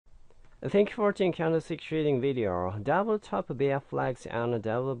Thank you for watching candlestick trading video. Double top bear flags and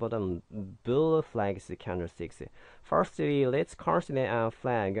double bottom bull flags candlesticks. Firstly, let's consider a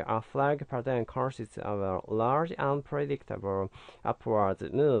flag. A flag pattern consists of a large unpredictable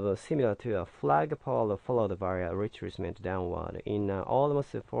upward move similar to a flagpole followed by a retracement downward in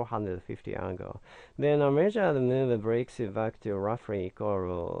almost 450 angle. Then a measured move breaks back to roughly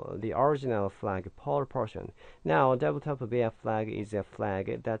equal the original flagpole portion. Now, double top bear flag is a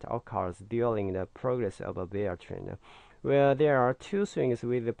flag that occurs during the progress of a bear trend, where there are two swings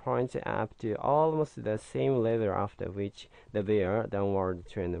with the points up to almost the same level, after which the bear downward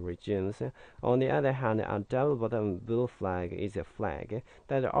trend resumes. On the other hand, a double bottom bull flag is a flag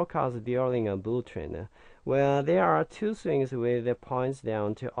that occurs during a bull trend, where there are two swings with the points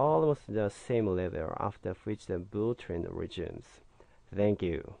down to almost the same level, after which the bull trend resumes. Thank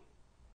you.